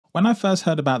When I first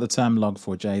heard about the term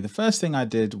Log4j, the first thing I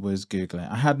did was Google it.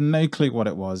 I had no clue what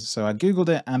it was, so I Googled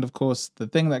it, and of course, the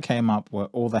thing that came up were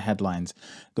all the headlines.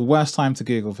 The worst time to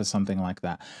Google for something like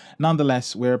that.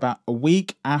 Nonetheless, we're about a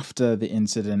week after the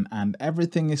incident, and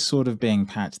everything is sort of being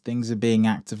patched. Things are being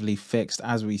actively fixed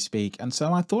as we speak, and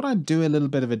so I thought I'd do a little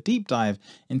bit of a deep dive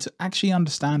into actually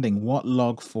understanding what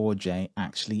Log4j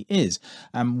actually is.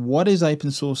 What is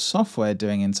open source software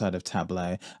doing inside of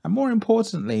Tableau? And more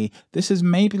importantly, this has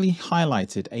maybe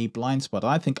highlighted a blind spot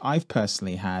I think I've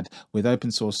personally had with open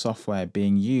source software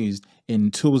being used in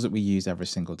tools that we use every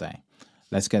single day.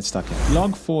 Let's get stuck in.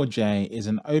 Log4j is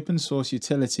an open source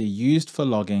utility used for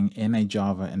logging in a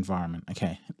Java environment.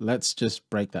 Okay, let's just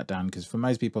break that down because for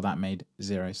most people that made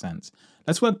zero sense.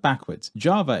 Let's work backwards.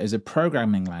 Java is a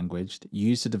programming language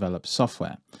used to develop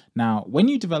software. Now, when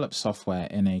you develop software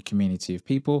in a community of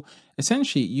people,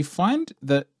 essentially you find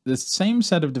that the same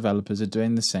set of developers are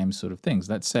doing the same sort of things.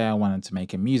 Let's say I wanted to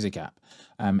make a music app.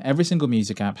 Every single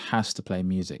music app has to play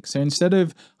music. So instead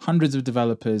of hundreds of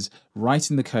developers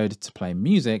writing the code to play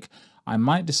music, I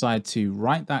might decide to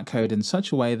write that code in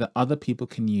such a way that other people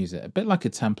can use it, a bit like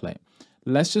a template.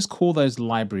 Let's just call those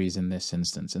libraries in this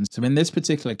instance. And so in this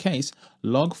particular case,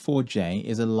 Log4j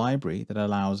is a library that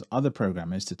allows other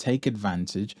programmers to take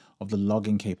advantage of the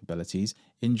logging capabilities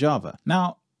in Java.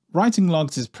 Now, writing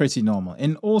logs is pretty normal.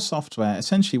 In all software,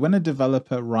 essentially, when a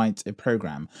developer writes a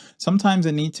program, sometimes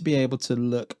they need to be able to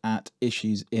look at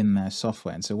issues in their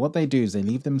software. And so what they do is they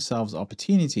leave themselves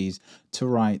opportunities to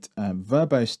write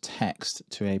verbose text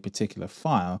to a particular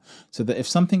file so that if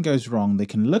something goes wrong, they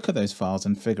can look at those files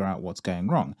and figure out what's going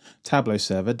wrong. Tableau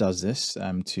server does this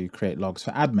to create logs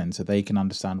for admin so they can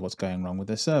understand what's going wrong with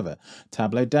their server.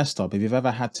 Tableau desktop, if you've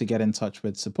ever had to get in touch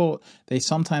with support, they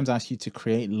sometimes ask you to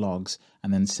create logs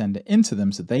and then send it into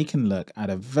them so they can look at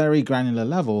a very granular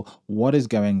level what is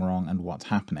going wrong and what's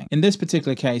happening. In this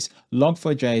particular case,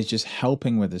 Log4j is just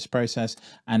helping with this process,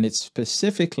 and it's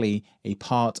specifically a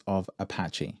part of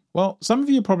Apache. Well, some of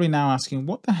you are probably now asking,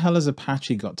 what the hell has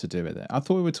Apache got to do with it? I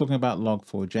thought we were talking about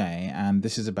Log4j, and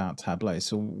this is about Tableau.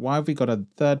 So why have we got a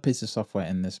third piece of software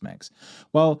in this mix?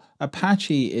 Well,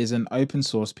 Apache is an open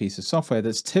source piece of software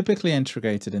that's typically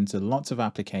integrated into lots of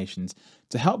applications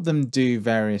to help them do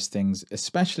various things,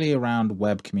 especially around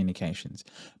web communications.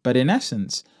 But in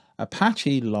essence,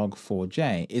 Apache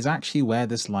Log4j is actually where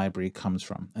this library comes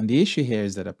from. And the issue here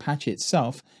is that Apache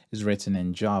itself is written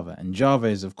in Java, and Java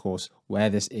is, of course, where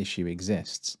this issue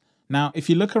exists. Now, if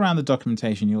you look around the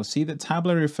documentation, you'll see that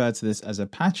Tableau referred to this as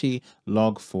Apache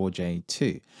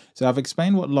Log4J2. So I've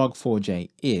explained what Log4j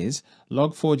is.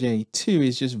 Log4j2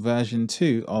 is just version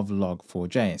 2 of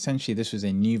Log4j. Essentially, this was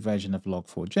a new version of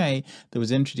Log4j that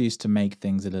was introduced to make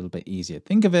things a little bit easier.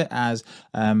 Think of it as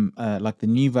like the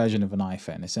new version of an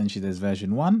iPhone. Essentially, there's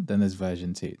version 1, then there's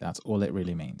version 2. That's all it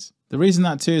really means. The reason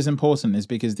that 2 is important is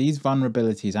because these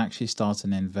vulnerabilities actually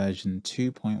started in version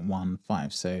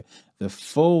 2.15. So the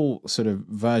full sort of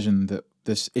version that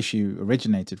this issue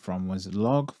originated from was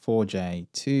Log4j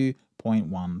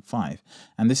 2.15.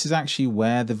 And this is actually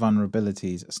where the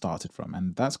vulnerabilities started from.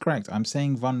 And that's correct. I'm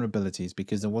saying vulnerabilities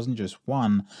because there wasn't just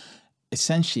one.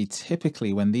 Essentially,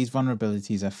 typically when these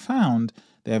vulnerabilities are found,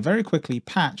 they are very quickly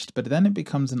patched, but then it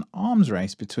becomes an arms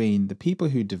race between the people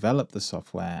who develop the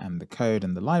software and the code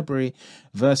and the library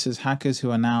versus hackers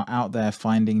who are now out there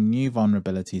finding new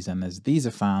vulnerabilities. And as these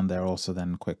are found, they're also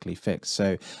then quickly fixed.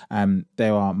 So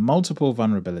there are multiple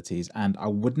vulnerabilities, and I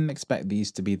wouldn't expect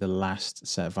these to be the last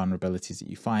set of vulnerabilities that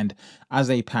you find as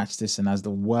they patch this and as the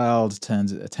world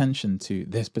turns attention to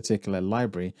this particular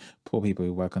library. Poor people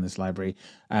who work on this library.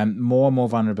 More and more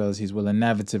vulnerabilities will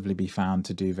inevitably be found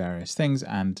to do various things,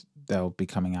 and they'll be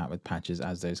coming out with patches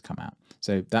as those come out.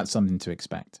 So that's something to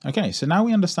expect. Okay, so now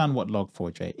we understand what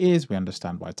Log4j is. We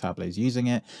understand why Tableau is using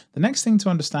it. The next thing to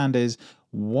understand is,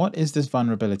 what is this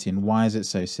vulnerability and why is it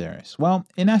so serious? Well,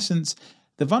 in essence,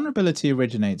 the vulnerability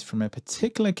originates from a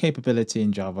particular capability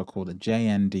in Java called a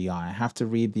JNDI. I have to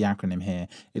read the acronym here.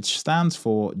 It stands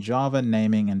for Java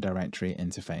Naming and Directory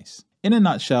Interface. In a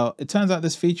nutshell, it turns out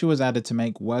this feature was added to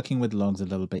make working with logs a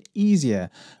little bit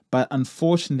easier, but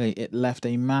unfortunately it left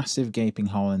a massive gaping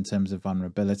hole in terms of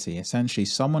vulnerability. Essentially,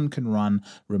 someone can run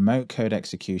remote code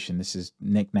execution, this is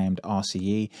nicknamed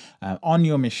RCE, on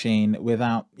your machine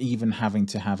without even having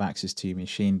to have access to your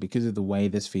machine because of the way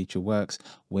this feature works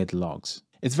with logs.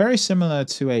 It's very similar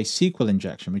to a SQL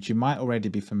injection, which you might already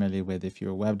be familiar with if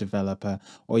you're a web developer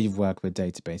or you've worked with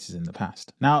databases in the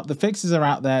past. Now, the fixes are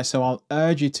out there, so I'll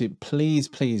urge you to please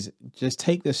just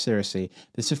take this seriously.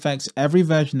 This affects every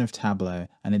version of Tableau,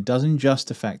 and it doesn't just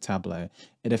affect Tableau.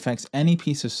 It affects any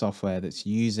piece of software that's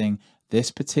using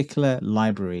this particular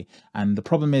library. And the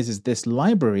problem is this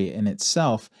library in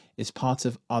itself is part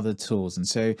of other tools. And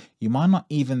so you might not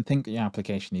even think that your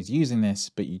application is using this,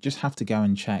 but you just have to go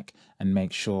and check and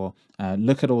make sure,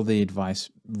 look at all the advice,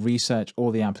 research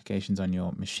all the applications on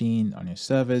your machine, on your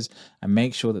servers, and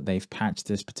make sure that they've patched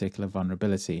this particular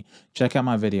vulnerability. Check out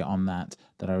my video on that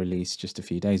I released just a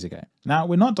few days ago. Now,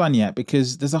 we're not done yet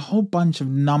because there's a whole bunch of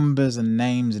numbers and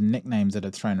names and nicknames that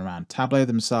are thrown around. Tableau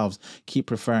themselves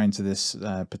keep referring to this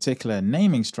particular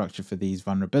naming structure for these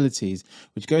vulnerabilities,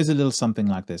 which goes a little something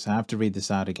like this. I have to read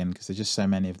this out again because there's just so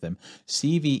many of them.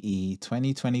 CVE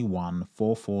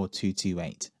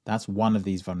 2021-44228. That's one of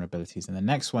these vulnerabilities. And the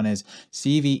next one is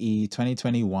CVE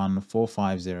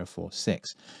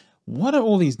 2021-45046. What are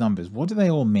all these numbers? What do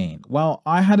they all mean? Well,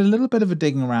 I had a little bit of a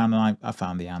digging around and I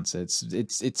found the answer.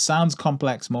 It sounds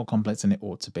complex, more complex than it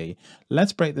ought to be.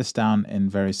 Let's break this down in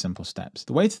very simple steps.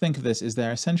 The way to think of this is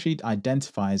they're essentially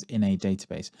identifiers in a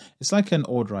database. It's like an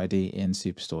order ID in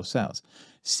Superstore Sales.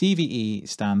 CVE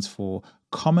stands for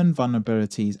Common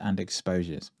Vulnerabilities and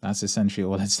Exposures. That's essentially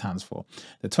all it stands for.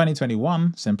 The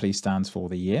 2021 simply stands for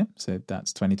the year. So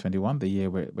that's 2021, the year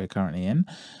we're currently in.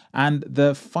 And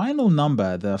the final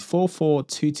number, the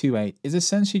 44228, is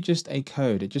essentially just a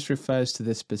code. It just refers to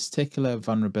this particular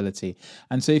vulnerability.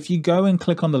 And so if you go and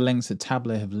click on the links that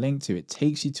Tableau have linked to, it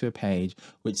takes you to a page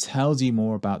which tells you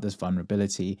more about this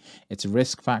vulnerability, its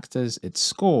risk factors, its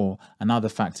score, and other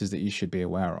factors that you should be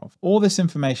aware of. All this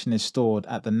information is stored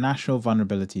at the National Vulnerability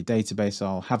Database.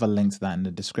 I'll have a link to that in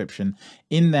the description.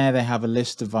 In there, they have a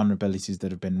list of vulnerabilities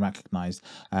that have been recognized.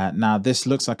 Now, this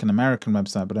looks like an American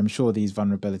website, but I'm sure these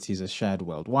vulnerabilities are shared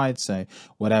worldwide. So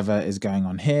whatever is going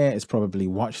on here is probably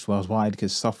watched worldwide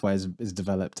because software is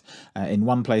developed in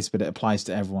one place, but it applies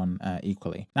to everyone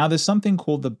equally. Now, there's something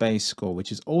called the base score,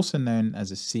 which is also known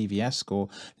as a CVS score.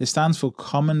 This stands for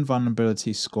Common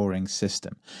Vulnerability Scoring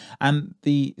System. And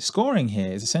the scoring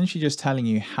here is essentially just telling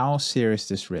you how serious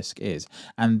this risk is.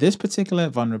 And this particular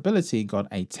vulnerability got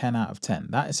a 10 out of 10.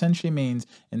 That essentially means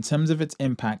in terms of its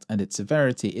impact and its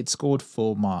severity, it scored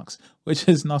full marks, which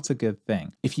is not a good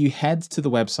thing. If you head to the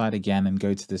website again and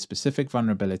go to the specific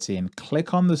vulnerability and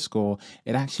click on the score,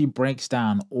 it actually breaks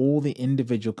down all the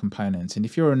individual components. And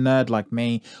if you're a nerd like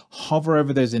me, hover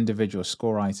over those individual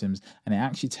score items and it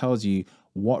actually tells you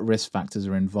what risk factors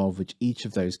are involved with each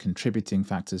of those contributing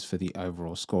factors for the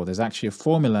overall score. There's actually a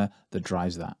formula that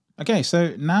drives that. Okay,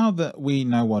 so now that we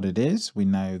know what it is, we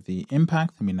know the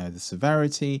impact and we know the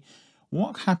severity,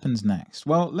 what happens next?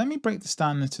 Well, let me break this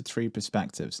down into three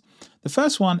perspectives. The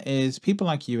first one is people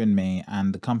like you and me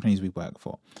and the companies we work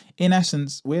for. In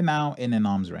essence, we're now in an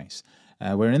arms race.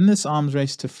 We're in this arms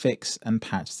race to fix and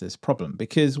patch this problem,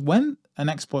 because when an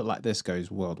exploit like this goes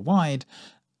worldwide,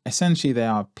 essentially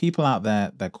there are people out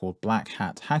there, they're called black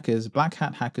hat hackers. Black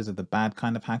hat hackers are the bad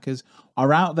kind of hackers,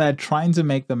 are out there trying to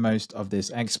make the most of this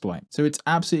exploit. So it's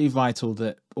absolutely vital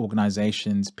that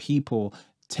organizations, people,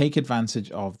 take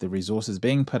advantage of the resources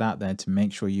being put out there to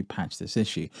make sure you patch this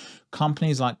issue.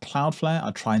 Companies like Cloudflare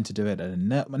are trying to do it at a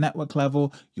network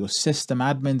level. Your system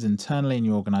admins internally in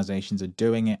your organizations are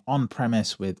doing it on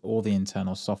premise with all the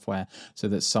internal software so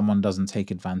that someone doesn't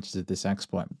take advantage of this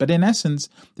exploit. But in essence,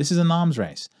 this is an arms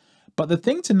race. But the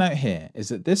thing to note here is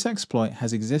that this exploit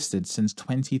has existed since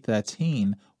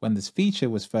 2013 when this feature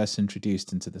was first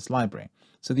introduced into this library.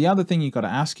 So the other thing you've got to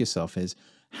ask yourself is,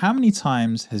 how many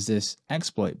times has this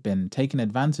exploit been taken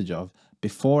advantage of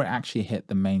before it actually hit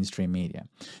the mainstream media?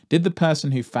 Did the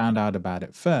person who found out about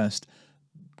it first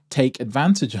take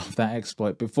advantage of that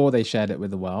exploit before they shared it with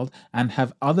the world, and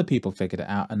have other people figured it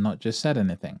out and not just said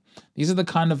anything? These are the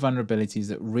kind of vulnerabilities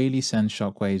that really send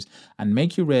shockwaves and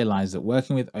make you realize that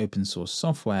working with open source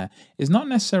software is not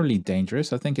necessarily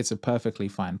dangerous. I think it's a perfectly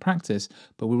fine practice,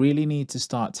 but we really need to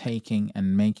start taking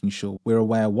and making sure we're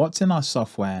aware what's in our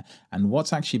software and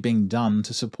what's actually being done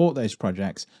to support those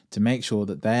projects to make sure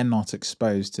that they're not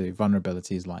exposed to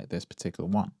vulnerabilities like this particular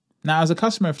one. Now, as a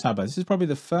customer of Tableau, this is probably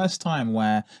the first time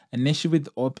where an issue with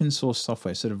open source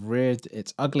software sort of reared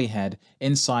its ugly head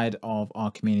inside of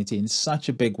our community in such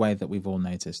a big way that we've all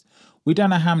noticed. We don't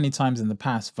know how many times in the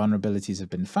past vulnerabilities have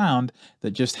been found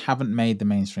that just haven't made the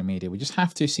mainstream media. We just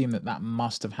have to assume that that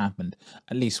must have happened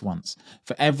at least once.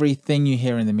 For everything you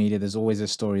hear in the media, there's always a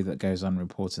story that goes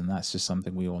unreported, and that's just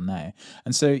something we all know.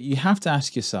 And so you have to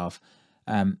ask yourself,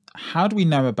 how do we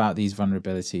know about these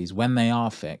vulnerabilities when they are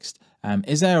fixed?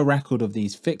 Is there a record of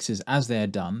these fixes as they're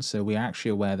done? So we're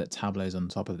actually aware that Tableau is on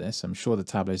top of this. I'm sure the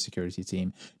Tableau security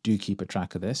team do keep a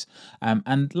track of this.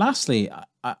 And lastly,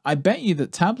 I bet you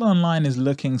that Tableau Online is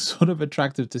looking sort of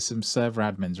attractive to some server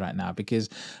admins right now, because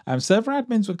server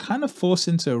admins were kind of forced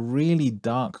into a really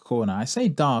dark corner. I say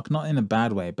dark, not in a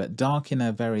bad way, but dark in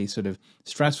a very sort of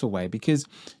stressful way, because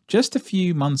just a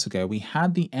few months ago, we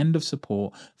had the end of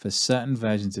support for certain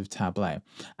versions of Tableau,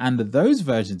 and those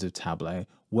versions of Tableau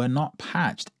were not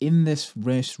patched in this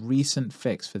most recent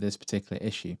fix for this particular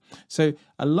issue. So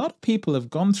a lot of people have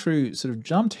gone through, sort of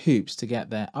jumped hoops to get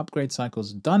their upgrade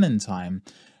cycles done in time.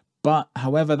 But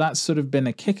however, that's sort of been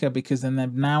a kicker, because then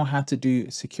they've now had to do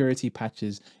security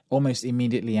patches almost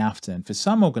immediately after. And for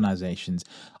some organizations,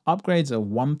 upgrades are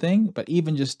one thing, but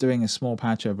even just doing a small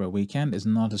patch over a weekend is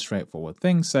not a straightforward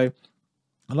thing. So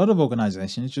a lot of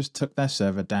organizations just took their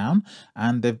server down,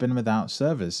 and they've been without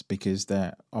servers because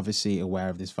they're obviously aware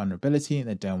of this vulnerability and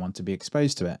they don't want to be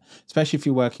exposed to it, especially if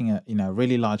you're working at a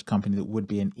really large company that would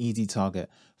be an easy target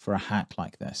for a hack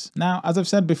like this. Now, as I've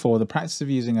said before, the practice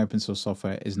of using open source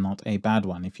software is not a bad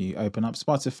one. If you open up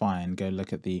Spotify and go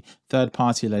look at the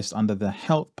third-party list under the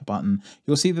help button,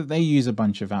 you'll see that they use a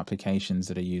bunch of applications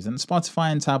that are used. And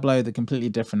Spotify and Tableau, they're completely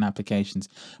different applications.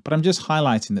 But I'm just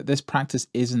highlighting that this practice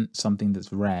isn't something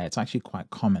that's rare. It's actually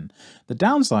quite common. The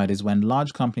downside is when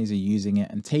large companies are using it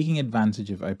and taking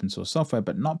advantage of open source software,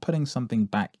 but not putting something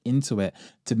back into it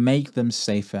to make them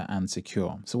safer and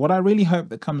secure. So what I really hope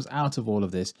that comes out of all of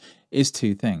this is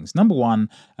two things. Number one,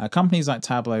 companies like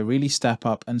Tableau really step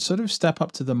up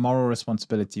to the moral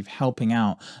responsibility of helping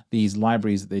out these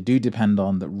libraries that they do depend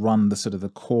on, that run the sort of the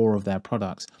core of their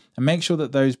products, and make sure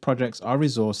that those projects are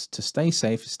resourced to stay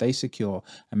safe, stay secure,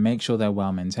 and make sure they're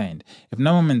well maintained. If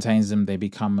no one maintains them, they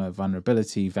become a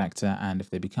vulnerability vector, and if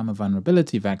they become a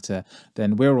vulnerability vector,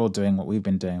 then we're all doing what we've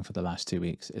been doing for the last 2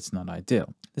 weeks. It's not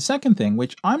ideal. The second thing,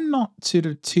 which I'm not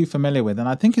too familiar with, and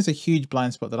I think is a huge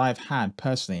blind spot that I've had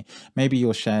personally, maybe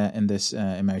you'll share in this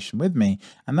emotion with me,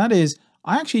 and that is,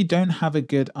 I actually don't have a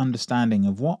good understanding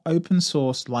of what open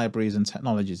source libraries and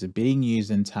technologies are being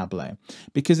used in Tableau.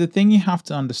 Because the thing you have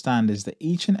to understand is that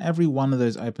each and every one of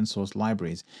those open source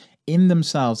libraries in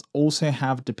themselves also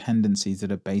have dependencies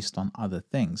that are based on other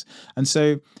things. And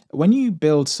so when you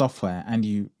build software and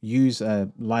you use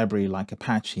a library like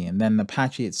Apache, and then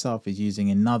Apache itself is using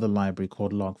another library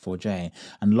called Log4j,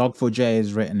 and Log4j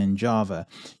is written in Java,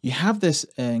 you have this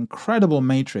incredible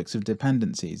matrix of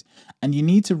dependencies, and you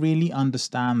need to really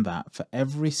understand that for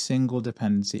every single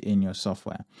dependency in your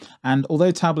software. And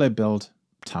although Tableau built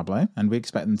Tableau, and we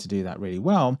expect them to do that really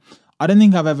well, I don't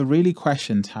think I've ever really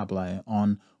questioned Tableau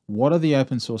on what are the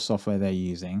open source software they're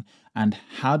using, and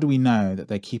how do we know that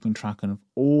they're keeping track of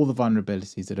all the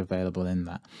vulnerabilities that are available in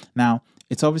that. Now,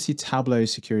 it's obviously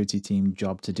Tableau's security team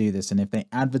job to do this, and if they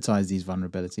advertise these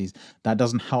vulnerabilities, that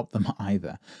doesn't help them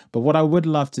either. But what I would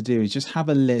love to do is just have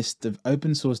a list of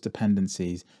open source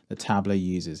dependencies that Tableau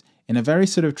uses in a very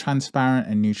sort of transparent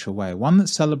and neutral way, one that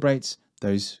celebrates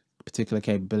those particular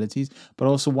capabilities, but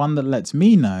also one that lets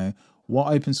me know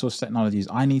what open source technologies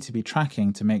I need to be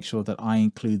tracking to make sure that I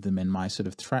include them in my sort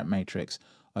of threat matrix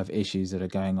of issues that are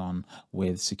going on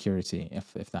with security,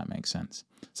 if that makes sense.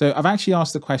 So I've actually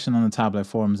asked the question on the Tableau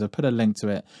forums. I've put a link to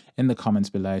it in the comments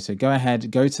below. So go ahead,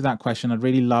 go to that question. I'd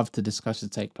really love the discussion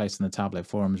to take place in the Tableau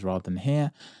forums rather than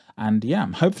here. And yeah,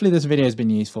 hopefully this video has been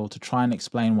useful to try and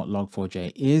explain what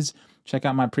Log4j is. Check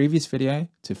out my previous video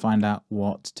to find out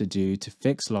what to do to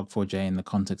fix Log4j in the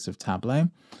context of Tableau.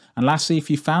 And lastly, if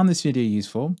you found this video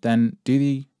useful, then do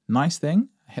the nice thing,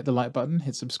 hit the like button,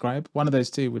 hit subscribe. One of those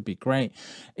two would be great.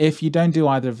 If you don't do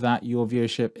either of that, your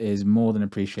viewership is more than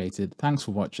appreciated. Thanks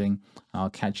for watching. I'll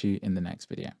catch you in the next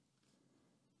video.